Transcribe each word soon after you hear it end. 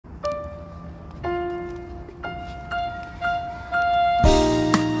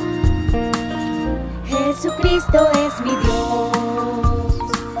Jesucristo es mi Dios,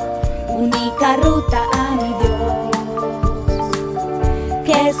 única ruta a mi Dios.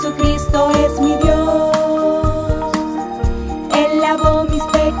 Jesucristo es mi Dios, Él lavó mis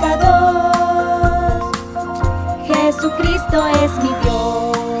pecados. Jesucristo es mi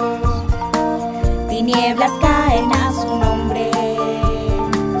Dios, tinieblas caen a su nombre.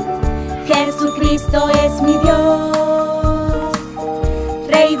 Jesucristo es mi Dios,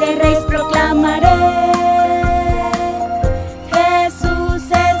 Rey de Reyes proclamaré. Jesús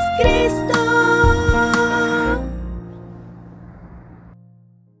es Cristo.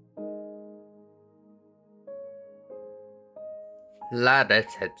 La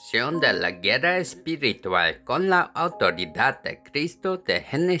recepción de la guerra espiritual con la autoridad de Cristo de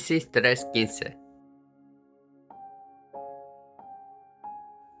Génesis 3:15.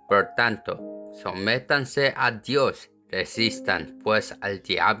 Por tanto, sométanse a Dios, resistan pues al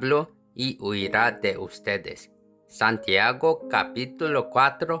diablo y huirá de ustedes. Santiago capítulo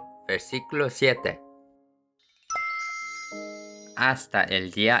 4, versículo 7. Hasta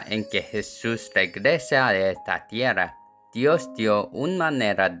el día en que Jesús regrese a esta tierra, Dios dio una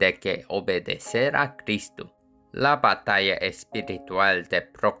manera de que obedecer a Cristo. La batalla espiritual de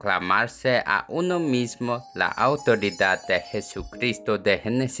proclamarse a uno mismo la autoridad de Jesucristo de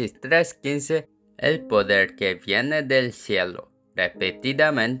Génesis 3:15, el poder que viene del cielo,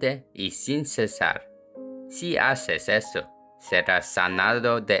 repetidamente y sin cesar. Si haces eso, serás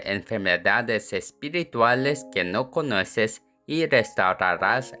sanado de enfermedades espirituales que no conoces y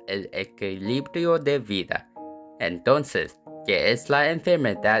restaurarás el equilibrio de vida. Entonces, ¿qué es la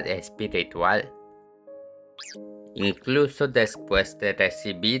enfermedad espiritual? Incluso después de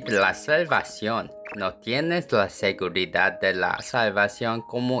recibir la salvación, no tienes la seguridad de la salvación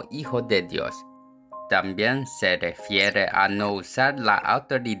como hijo de Dios. También se refiere a no usar la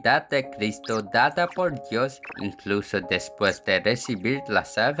autoridad de Cristo dada por Dios incluso después de recibir la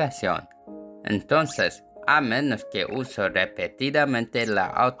salvación. Entonces, a menos que uso repetidamente la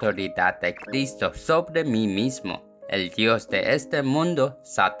autoridad de Cristo sobre mí mismo, el Dios de este mundo,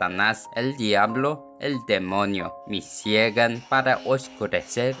 Satanás, el diablo, el demonio, me ciegan para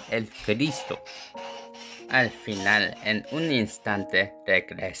oscurecer el Cristo. Al final, en un instante,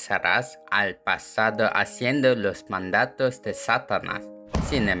 regresarás al pasado haciendo los mandatos de Satanás.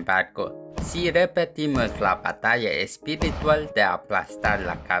 Sin embargo, si repetimos la batalla espiritual de aplastar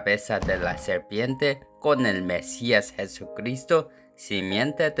la cabeza de la serpiente con el Mesías Jesucristo,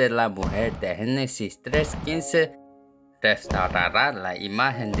 simiente de la mujer de Génesis 3:15, restaurará la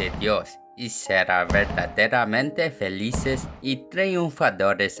imagen de Dios y será verdaderamente felices y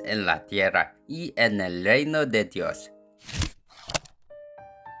triunfadores en la tierra y en el reino de Dios.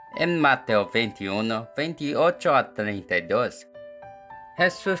 En Mateo 21, 28 a 32,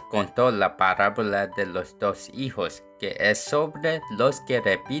 Jesús contó la parábola de los dos hijos, que es sobre los que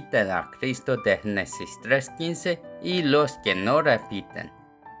repiten a Cristo de Génesis 3:15 y los que no repiten.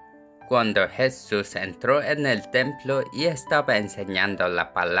 Cuando Jesús entró en el templo y estaba enseñando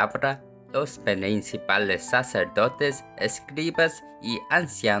la palabra, los principales sacerdotes, escribas y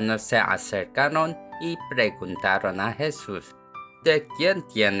ancianos se acercaron y preguntaron a Jesús: ¿De quién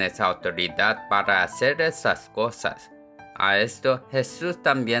tienes autoridad para hacer esas cosas? A esto Jesús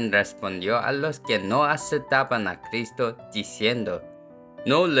también respondió a los que no aceptaban a Cristo, diciendo: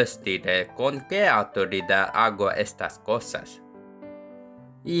 No les diré con qué autoridad hago estas cosas.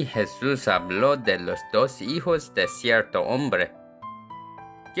 Y Jesús habló de los dos hijos de cierto hombre.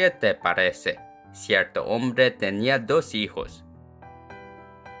 ¿Qué te parece? Cierto hombre tenía dos hijos.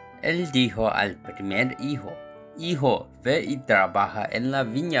 Él dijo al primer hijo: Hijo, ve y trabaja en la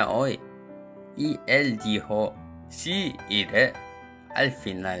viña hoy. Y él dijo: Sí, iré. Al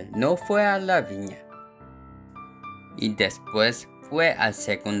final no fue a la viña. Y después fue al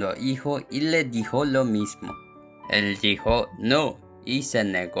segundo hijo y le dijo lo mismo. Él dijo: No, y se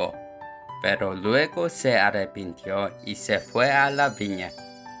negó. Pero luego se arrepintió y se fue a la viña.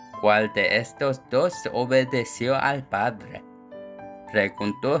 ¿Cuál de estos dos obedeció al Padre?,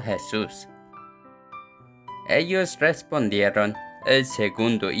 preguntó Jesús. Ellos respondieron: El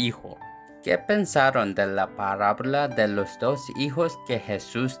segundo hijo. ¿Qué pensaron de la parábola de los dos hijos que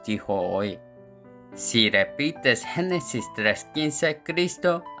Jesús dijo hoy? Si repites Génesis 3:15,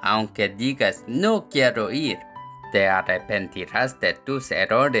 Cristo, aunque digas no quiero ir, te arrepentirás de tus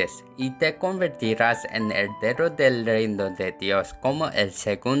errores y te convertirás en heredero del reino de Dios como el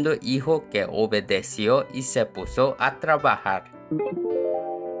segundo hijo que obedeció y se puso a trabajar.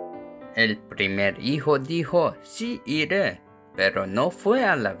 El primer hijo dijo: Sí, iré, pero no fue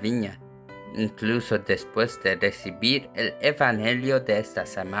a la viña, incluso después de recibir el evangelio de esta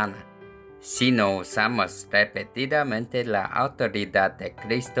semana. Si no usamos repetidamente la autoridad de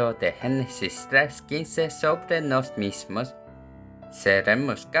Cristo de Génesis 3:15 sobre nosotros mismos,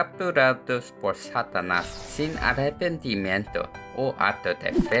 seremos capturados por Satanás sin arrepentimiento o acto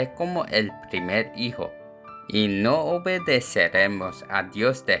de fe como el primer hijo, y no obedeceremos a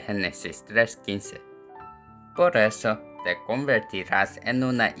Dios de Génesis 3:15. Por eso te convertirás en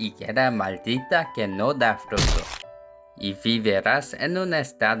una higuera maldita que no da fruto, y vivirás en un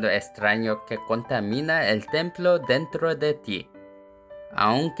estado extraño que contamina el templo dentro de ti.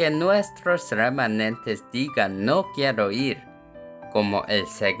 Aunque nuestros remanentes digan no quiero ir, como el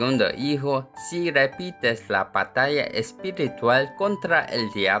segundo hijo, si repites la batalla espiritual contra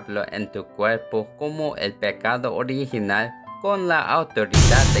el diablo en tu cuerpo como el pecado original, con la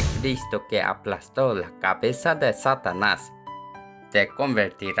autoridad de Cristo que aplastó la cabeza de Satanás, te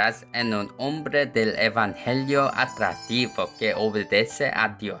convertirás en un hombre del evangelio atractivo que obedece a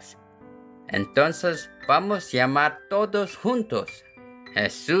Dios. Entonces vamos a llamar todos juntos: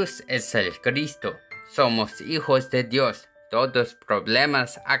 Jesús es el Cristo, somos hijos de Dios, todos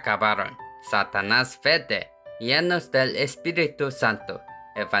problemas acabaron, Satanás vete, llenos del Espíritu Santo,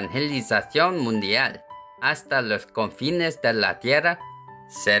 evangelización mundial, hasta los confines de la tierra,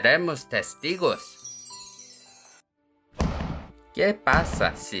 seremos testigos. ¿Qué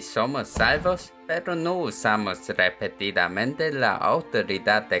pasa si somos salvos, pero no usamos repetidamente la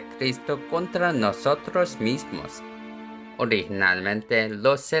autoridad de Cristo contra nosotros mismos? Originalmente,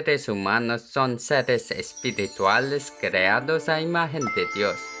 los seres humanos son seres espirituales creados a imagen de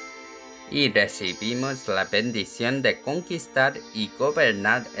Dios, y recibimos la bendición de conquistar y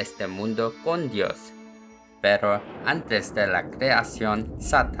gobernar este mundo con Dios. Pero antes de la creación,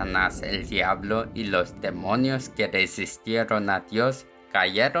 Satanás, el diablo y los demonios que resistieron a Dios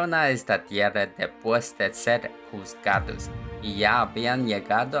cayeron a esta tierra después de ser juzgados y ya habían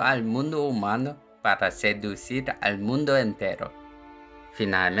llegado al mundo humano para seducir al mundo entero.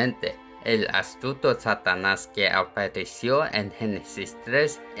 Finalmente, el astuto Satanás que apareció en Génesis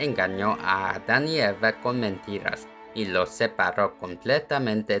 3 engañó a Adán y Eva con mentiras y los separó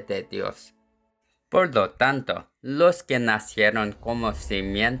completamente de Dios. Por lo tanto, los que nacieron como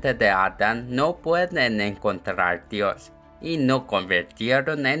simiente de Adán no pueden encontrar a Dios y no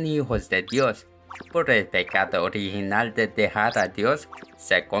convirtieron en hijos de Dios. Por el pecado original de dejar a Dios,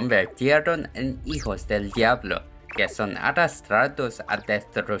 se convirtieron en hijos del diablo, que son arrastrados a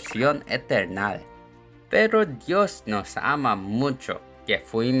destrucción eterna. Pero Dios nos ama mucho, que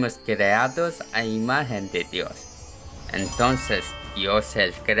fuimos creados a imagen de Dios. Entonces, Dios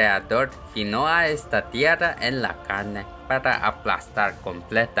el Creador vino a esta tierra en la carne para aplastar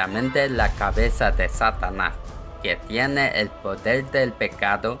completamente la cabeza de Satanás, que tiene el poder del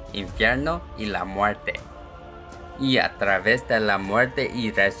pecado, infierno y la muerte. Y a través de la muerte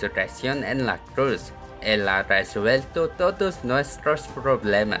y resurrección en la cruz, Él ha resuelto todos nuestros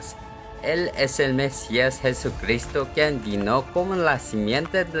problemas. Él es el Mesías Jesucristo, quien vino como la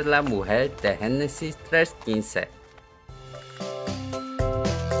simiente de la mujer de Génesis 3:15.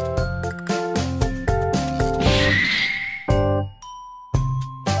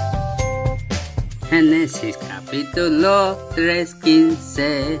 Génesis capítulo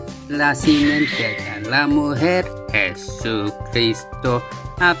 3:15. La simiente de la mujer, Jesucristo,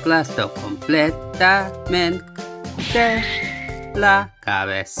 aplastó completamente la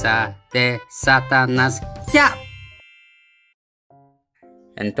cabeza de Satanás. ¡Ya!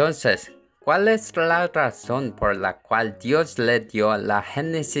 Entonces, ¿cuál es la razón por la cual Dios le dio a la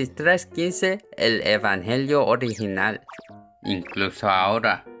Génesis 3:15 el evangelio original? Incluso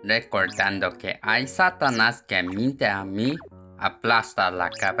ahora, recordando que hay Satanás que miente a mí, aplasta la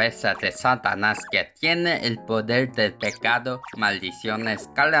cabeza de Satanás que tiene el poder del pecado, maldiciones,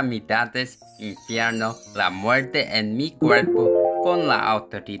 calamidades, infierno, la muerte en mi cuerpo, con la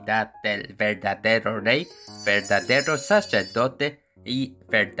autoridad del verdadero rey, verdadero sacerdote y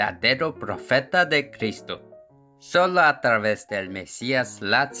verdadero profeta de Cristo. Solo a través del Mesías,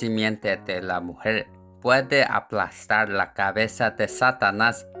 la simiente de la mujer, puede aplastar la cabeza de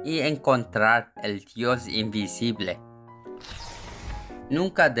Satanás y encontrar el Dios invisible.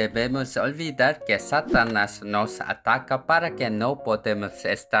 Nunca debemos olvidar que Satanás nos ataca para que no podamos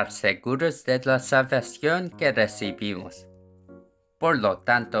estar seguros de la salvación que recibimos. Por lo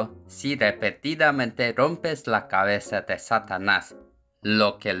tanto, si repetidamente rompes la cabeza de Satanás,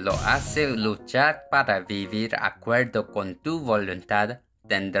 lo que lo hace luchar para vivir de acuerdo con tu voluntad,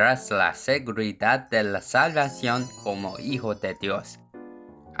 tendrás la seguridad de la salvación como hijo de Dios.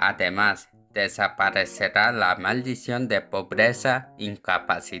 Además, desaparecerá la maldición de pobreza,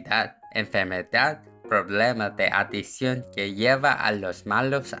 incapacidad, enfermedad, problema de adicción que lleva a los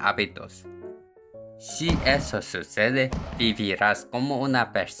malos hábitos. Si eso sucede, vivirás como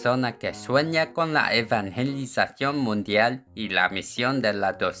una persona que sueña con la evangelización mundial y la misión de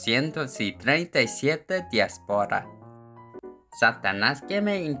la 237 diáspora. Satanás, que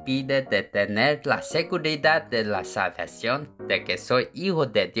me impide de tener la seguridad de la salvación, de que soy hijo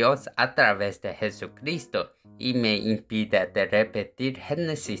de Dios a través de Jesucristo, y me impide de repetir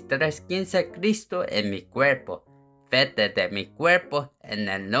Génesis 3:15, Cristo en mi cuerpo. Vete de mi cuerpo en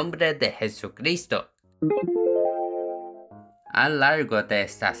el nombre de Jesucristo. A lo largo de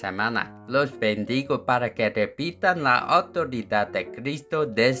esta semana, los bendigo para que repitan la autoridad de Cristo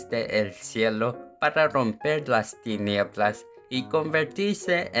desde el cielo para romper las tinieblas y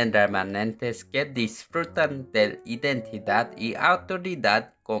convertirse en remanentes que disfrutan de identidad y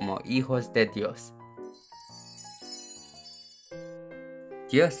autoridad como hijos de Dios.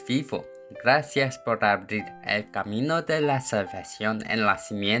 Dios vivo, gracias por abrir el camino de la salvación en la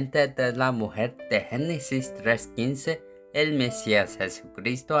simiente de la mujer de Génesis 3:15, el Mesías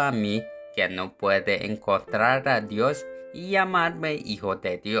Jesucristo a mí, que no puede encontrar a Dios y llamarme hijo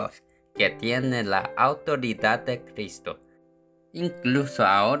de Dios, que tiene la autoridad de Cristo. Incluso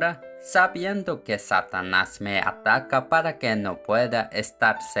ahora, sabiendo que Satanás me ataca para que no pueda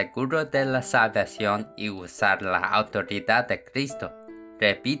estar seguro de la salvación y usar la autoridad de Cristo.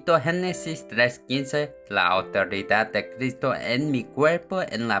 Repito Génesis 3:15, la autoridad de Cristo en mi cuerpo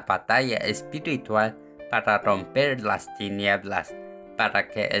en la batalla espiritual para romper las tinieblas, para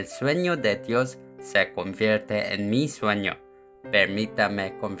que el sueño de Dios se convierta en mi sueño.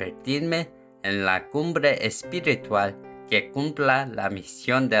 Permítame convertirme en la cumbre espiritual que cumpla la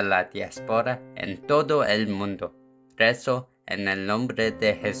misión de la diáspora en todo el mundo. Rezo en el nombre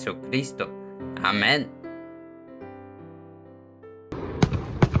de Jesucristo. Amén.